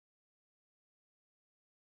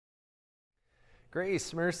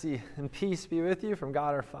Grace, mercy, and peace be with you from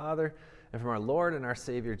God our Father and from our Lord and our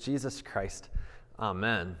Savior, Jesus Christ.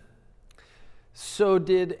 Amen. So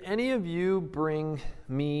did any of you bring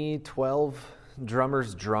me 12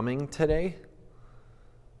 drummers drumming today?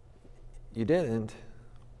 You didn't.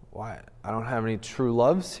 Why? I don't have any true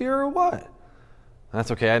loves here or what?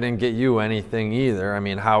 That's okay. I didn't get you anything either. I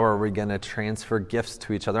mean, how are we going to transfer gifts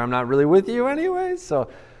to each other? I'm not really with you anyway, so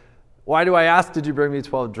why do I ask, did you bring me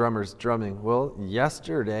 12 drummers drumming? Well,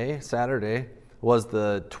 yesterday, Saturday, was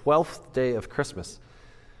the 12th day of Christmas.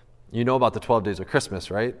 You know about the 12 days of Christmas,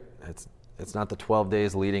 right? It's not the 12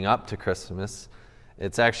 days leading up to Christmas.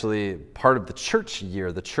 It's actually part of the church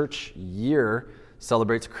year. The church year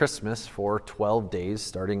celebrates Christmas for 12 days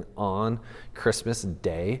starting on Christmas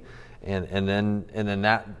Day. And then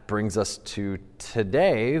that brings us to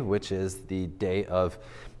today, which is the day of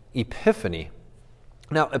Epiphany.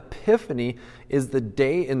 Now, Epiphany is the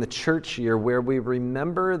day in the church year where we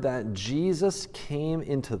remember that Jesus came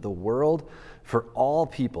into the world for all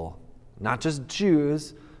people, not just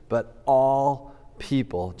Jews, but all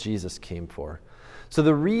people Jesus came for. So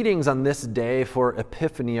the readings on this day for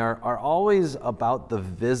Epiphany are always about the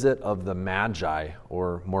visit of the Magi,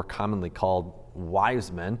 or more commonly called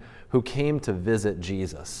wise men, who came to visit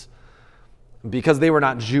Jesus. Because they were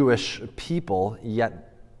not Jewish people, yet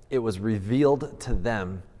it was revealed to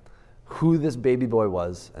them who this baby boy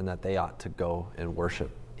was and that they ought to go and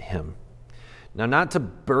worship him. Now, not to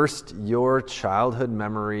burst your childhood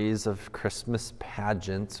memories of Christmas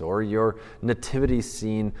pageants or your nativity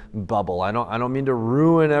scene bubble. I don't mean to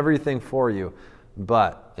ruin everything for you,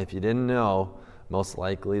 but if you didn't know, most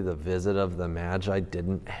likely the visit of the Magi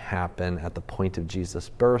didn't happen at the point of Jesus'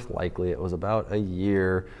 birth. Likely it was about a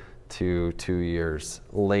year to 2 years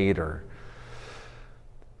later.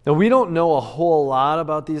 Now, we don't know a whole lot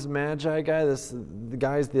about these Magi guys.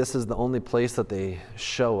 This is the only place that they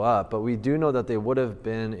show up, but we do know that they would have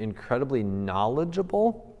been incredibly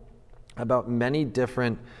knowledgeable about many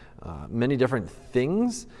different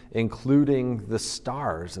things, including the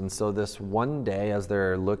stars. And so this one day, as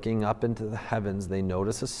they're looking up into the heavens, they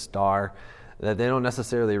notice a star that they don't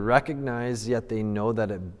necessarily recognize, yet they know that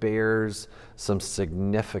it bears some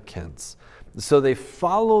significance. So they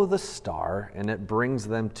follow the star, and it brings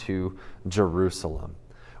them to Jerusalem.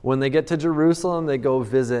 When they get to Jerusalem, they go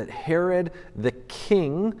visit Herod, the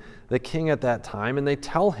king at that time, and they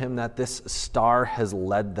tell him that this star has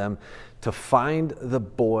led them to find the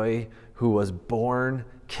boy who was born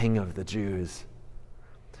King of the Jews.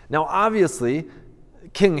 Now, obviously,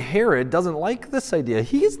 King Herod doesn't like this idea.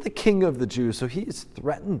 He's the king of the Jews, so he's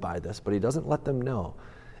threatened by this, but he doesn't let them know.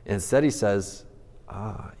 Instead, he says,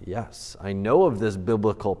 yes, I know of this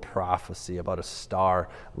biblical prophecy about a star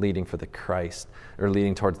leading for the Christ, or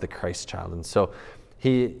leading towards the Christ child. And so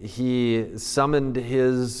he summoned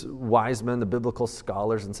his wise men, the biblical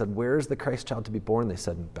scholars, and said, where is the Christ child to be born? They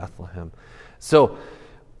said, in Bethlehem. So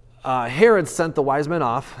Herod sent the wise men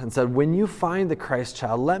off and said, when you find the Christ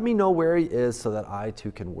child, let me know where he is so that I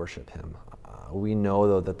too can worship him. We know,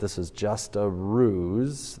 though, that this is just a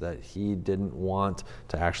ruse, that he didn't want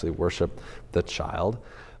to actually worship the child.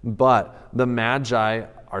 But the Magi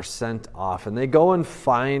are sent off, and they go and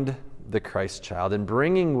find the Christ child. And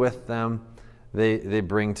bringing with them, they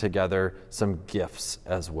bring together some gifts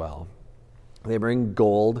as well. They bring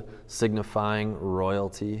gold, signifying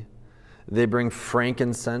royalty. They bring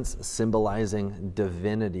frankincense, symbolizing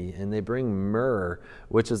divinity, and they bring myrrh,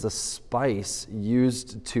 which is a spice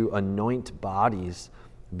used to anoint bodies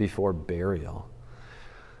before burial.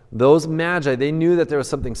 Those Magi, they knew that there was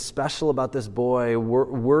something special about this boy,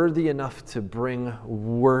 worthy enough to bring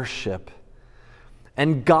worship.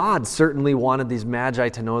 And God certainly wanted these Magi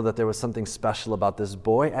to know that there was something special about this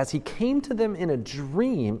boy, as he came to them in a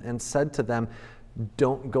dream and said to them,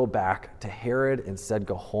 don't go back to Herod, instead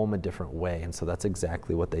go home a different way. And so that's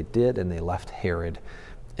exactly what they did, and they left Herod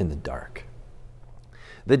in the dark.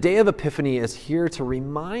 The day of Epiphany is here to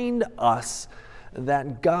remind us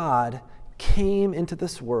that God came into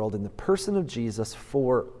this world in the person of Jesus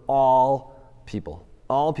for all people,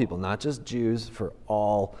 not just Jews, for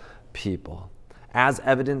all people, as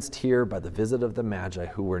evidenced here by the visit of the Magi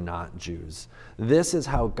who were not Jews. This is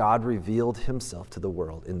how God revealed himself to the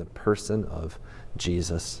world in the person of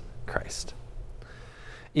Jesus Christ.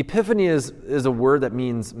 Epiphany is a word that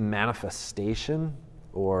means manifestation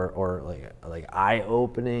or like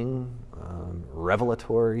eye-opening,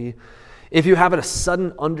 revelatory. If you have a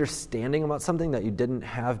sudden understanding about something that you didn't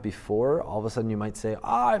have before, all of a sudden you might say,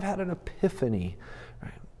 I've had an epiphany.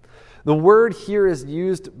 Right? The word here is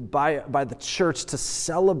used by the church to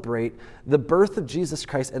celebrate the birth of Jesus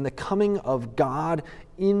Christ and the coming of God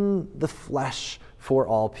in the flesh for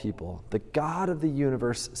all people. The God of the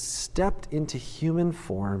universe stepped into human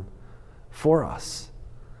form for us.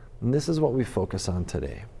 And this is what we focus on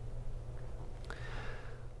today.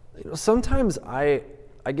 Sometimes I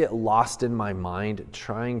get lost in my mind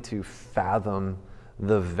trying to fathom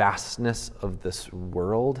the vastness of this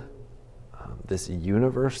world, this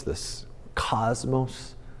universe, this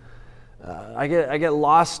cosmos. I get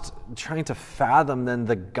lost trying to fathom then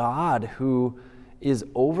the God who is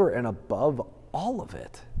over and above all of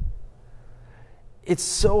it. It's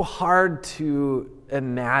so hard to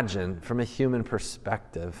imagine from a human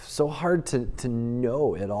perspective, so hard to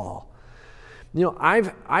know it all.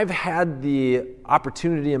 I've had the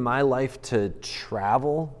opportunity in my life to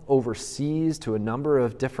travel overseas to a number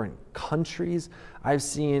of different countries. I've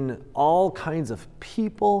seen all kinds of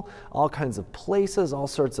people, all kinds of places, all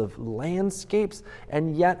sorts of landscapes,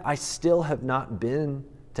 and yet I still have not been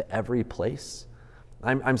to every place.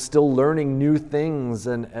 I'm still learning new things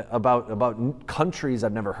and about countries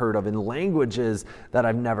I've never heard of and languages that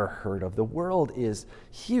I've never heard of. The world is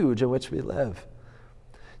huge in which we live.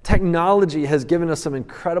 Technology has given us some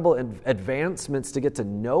incredible advancements to get to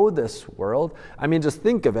know this world. I mean, just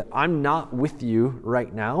think of it. I'm not with you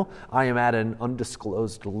right now. I am at an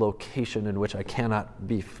undisclosed location in which I cannot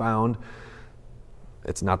be found.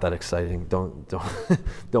 It's not that exciting. Don't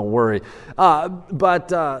worry.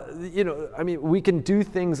 We can do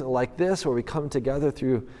things like this where we come together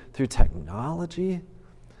through technology.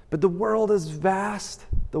 But the world is vast.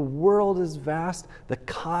 The world is vast. The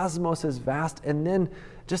cosmos is vast. And then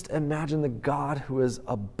just imagine the God who is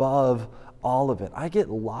above all of it. I get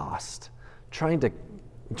lost trying to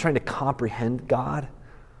comprehend God.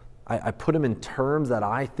 I put him in terms that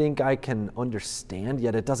I think I can understand,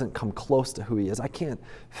 yet it doesn't come close to who he is. I can't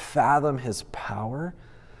fathom his power.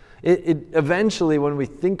 It eventually, when we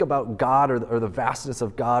think about God or the vastness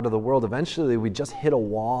of God or the world, eventually we just hit a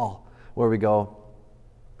wall where we go,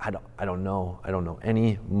 I don't know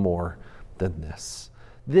any more than this.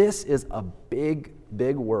 This is a big,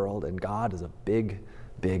 big world, and God is a big,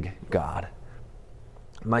 big God.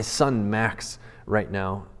 My son Max right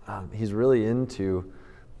now, he's really into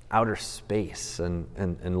outer space and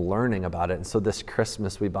learning about it. And so this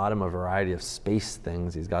Christmas we bought him a variety of space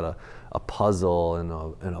things. He's got a puzzle and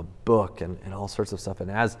a book and all sorts of stuff.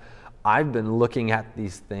 And as I've been looking at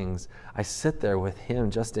these things, I sit there with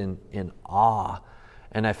him just in awe.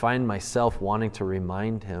 And I find myself wanting to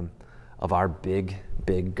remind him of our big,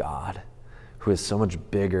 big God, who is so much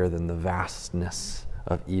bigger than the vastness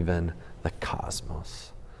of even the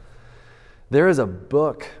cosmos. There is a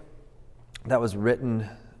book that was written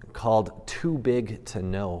called Too Big to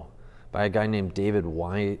Know by a guy named David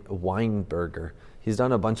Weinberger. He's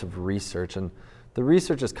done a bunch of research, and the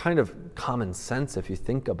research is kind of common sense if you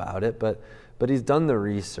think about it, but he's done the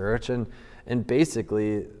research, and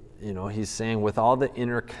basically, he's saying with all the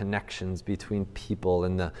interconnections between people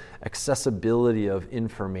and the accessibility of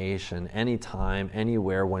information anytime,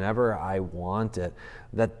 anywhere, whenever I want it,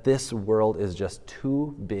 that this world is just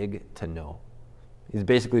too big to know. He's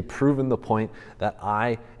basically proven the point that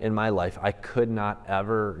in my life, I could not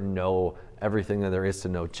ever know everything that there is to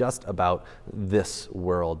know just about this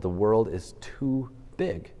world. The world is too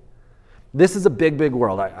big. This is a big, big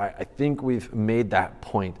world. I think we've made that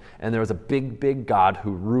point. And there is a big, big God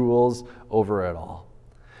who rules over it all.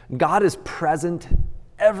 God is present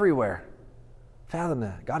everywhere. Fathom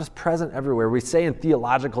that. God is present everywhere. We say in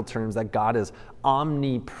theological terms that God is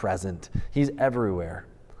omnipresent. He's everywhere.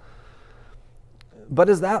 But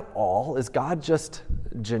is that all? Is God just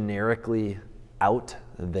generically out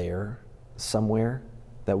there somewhere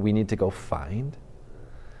that we need to go find?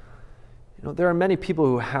 There are many people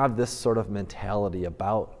who have this sort of mentality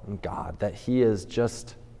about God, that he is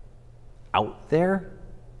just out there,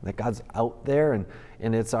 that God's out there,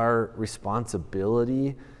 and it's our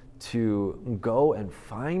responsibility to go and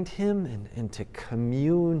find him and to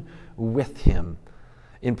commune with him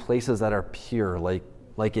in places that are pure,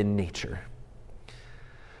 like in nature.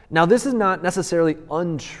 Now, this is not necessarily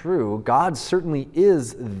untrue. God certainly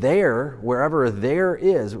is there wherever there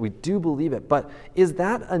is. We do believe it. But is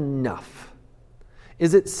that enough?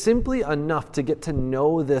 Is it simply enough to get to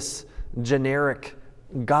know this generic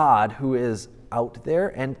God who is out there?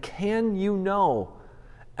 And can you know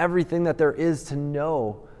everything that there is to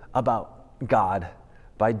know about God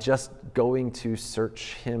by just going to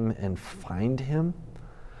search him and find him?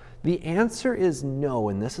 The answer is no,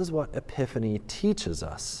 and this is what Epiphany teaches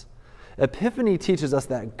us. Epiphany teaches us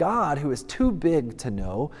that God, who is too big to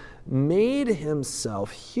know, made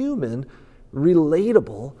himself human,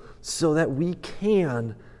 relatable, so that we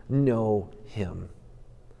can know him.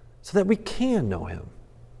 So that we can know him.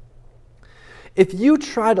 If you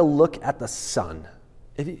try to look at the sun,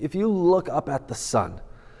 if you look up at the sun,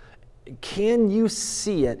 can you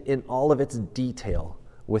see it in all of its detail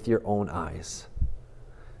with your own eyes?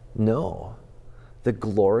 No. The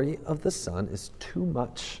glory of the sun is too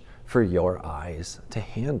much for your eyes to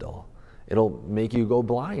handle. It'll make you go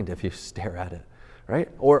blind if you stare at it, right?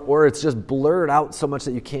 Or it's just blurred out so much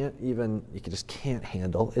that you just can't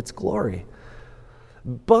handle its glory.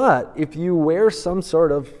 But if you wear some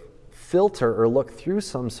sort of filter or look through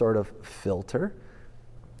some sort of filter,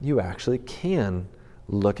 you actually can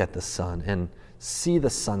look at the sun and see the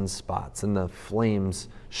sunspots and the flames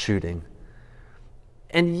shooting.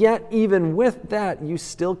 And yet, even with that, you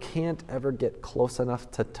still can't ever get close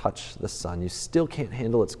enough to touch the sun. You still can't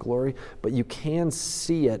handle its glory, but you can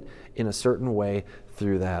see it in a certain way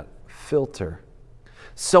through that filter.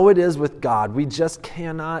 So it is with God. We just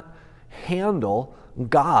cannot handle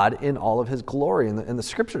God in all of his glory. And the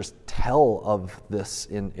scriptures tell of this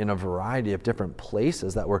in a variety of different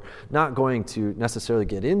places that we're not going to necessarily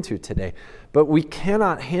get into today. But we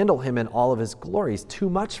cannot handle him in all of his glory. He's too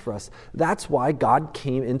much for us. That's why God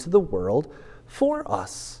came into the world for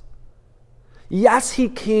us. Yes, he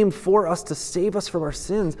came for us to save us from our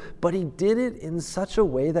sins, but he did it in such a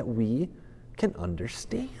way that we can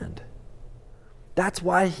understand. That's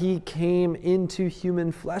why he came into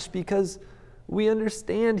human flesh, because we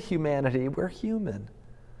understand humanity. We're human.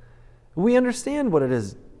 We understand what it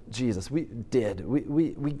is Jesus we did.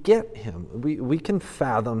 We get him. We can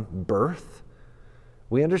fathom birth.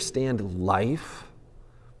 We understand life.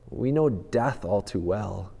 We know death all too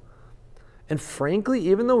well. And frankly,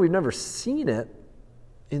 even though we've never seen it,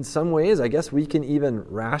 in some ways, I guess we can even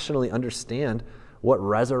rationally understand what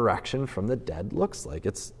resurrection from the dead looks like.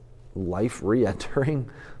 It's life re-entering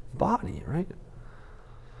body, right?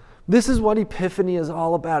 This is what Epiphany is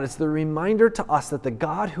all about. It's the reminder to us that the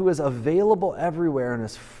God who is available everywhere and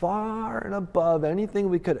is far and above anything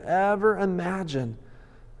we could ever imagine,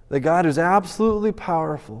 the God who's absolutely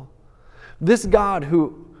powerful, this God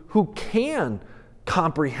who can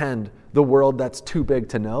comprehend the world that's too big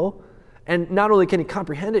to know, and not only can he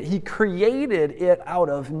comprehend it, he created it out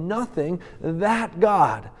of nothing. That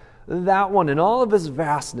God, that one in all of his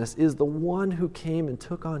vastness, is the one who came and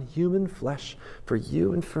took on human flesh for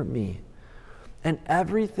you and for me. And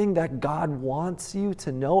everything that God wants you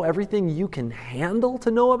to know, everything you can handle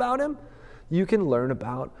to know about him, you can learn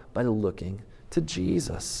about by looking to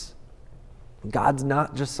Jesus. God's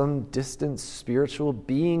not just some distant spiritual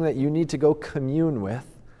being that you need to go commune with.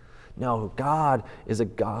 No, God is a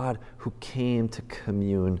God who came to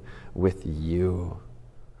commune with you.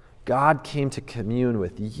 God came to commune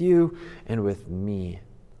with you and with me.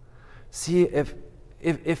 See, if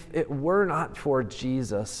it were not for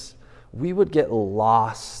Jesus, we would get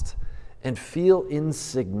lost and feel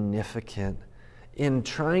insignificant in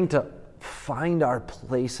trying to find our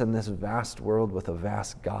place in this vast world with a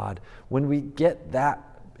vast God. When we get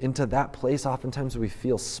into that place, oftentimes we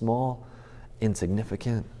feel small,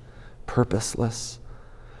 insignificant, purposeless.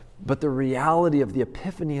 But the reality of the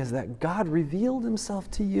Epiphany is that God revealed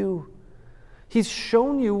himself to you. He's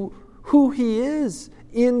shown you who he is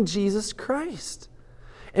in Jesus Christ.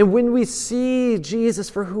 And when we see Jesus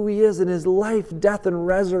for who he is in his life, death, and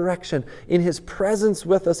resurrection, in his presence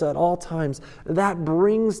with us at all times, that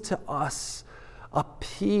brings to us a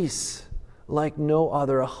peace like no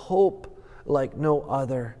other, a hope like no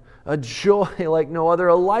other, a joy like no other,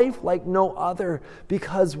 a life like no other,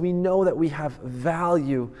 because we know that we have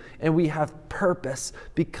value and we have purpose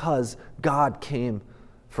because God came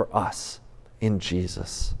for us in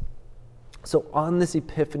Jesus. So on this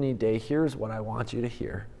Epiphany Day, here's what I want you to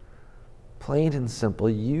hear. Plain and simple,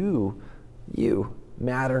 you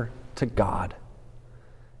matter to God.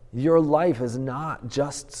 Your life is not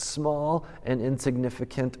just small and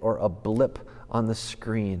insignificant or a blip on the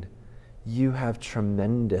screen. You have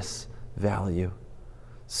tremendous value.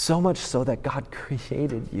 So much so that God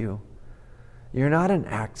created you. You're not an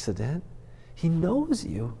accident. He knows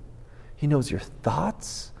you. He knows your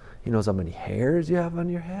thoughts. He knows how many hairs you have on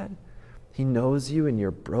your head. He knows you in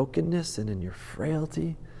your brokenness and in your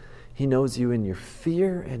frailty. He knows you in your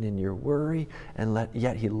fear and in your worry, and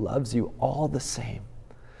yet he loves you all the same.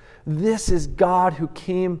 This is God who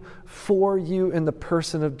came for you in the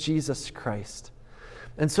person of Jesus Christ.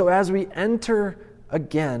 And so as we enter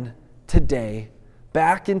again today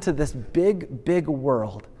back into this big, big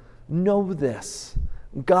world, know this,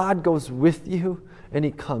 God goes with you, and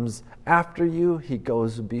he comes after you. He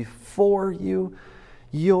goes before you.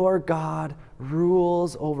 Your God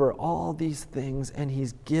rules over all these things, and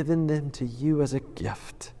he's given them to you as a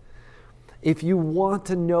gift. If you want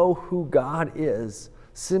to know who God is,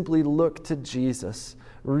 simply look to Jesus.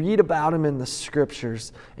 Read about him in the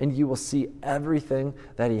scriptures, and you will see everything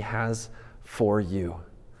that he has for you.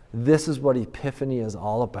 This is what Epiphany is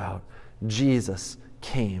all about. Jesus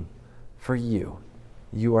came for you.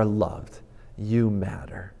 You are loved. You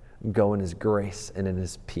matter. Go in his grace and in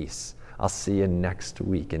his peace. I'll see you next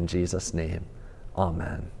week in Jesus' name.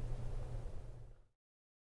 Amen.